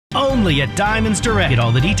only at Diamonds Direct. Get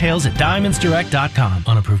all the details at diamondsdirect.com.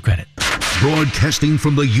 On approved credit. Broadcasting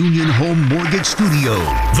from the Union Home Mortgage Studio.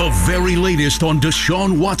 The very latest on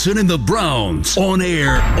Deshaun Watson and the Browns. On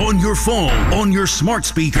air, on your phone, on your smart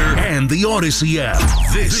speaker, and the Odyssey app.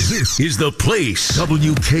 This is the place.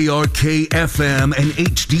 WKRK-FM and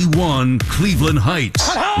HD1 Cleveland Heights.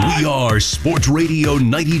 We are Sports Radio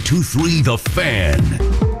 92.3 The Fan.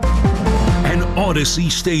 An Odyssey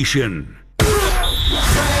station.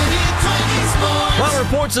 Well,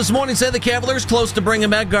 reports this morning say the Cavaliers close to bringing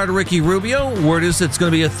back guard Ricky Rubio. Word is it's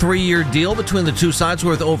going to be a 3-year deal between the two sides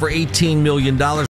worth over $18 million.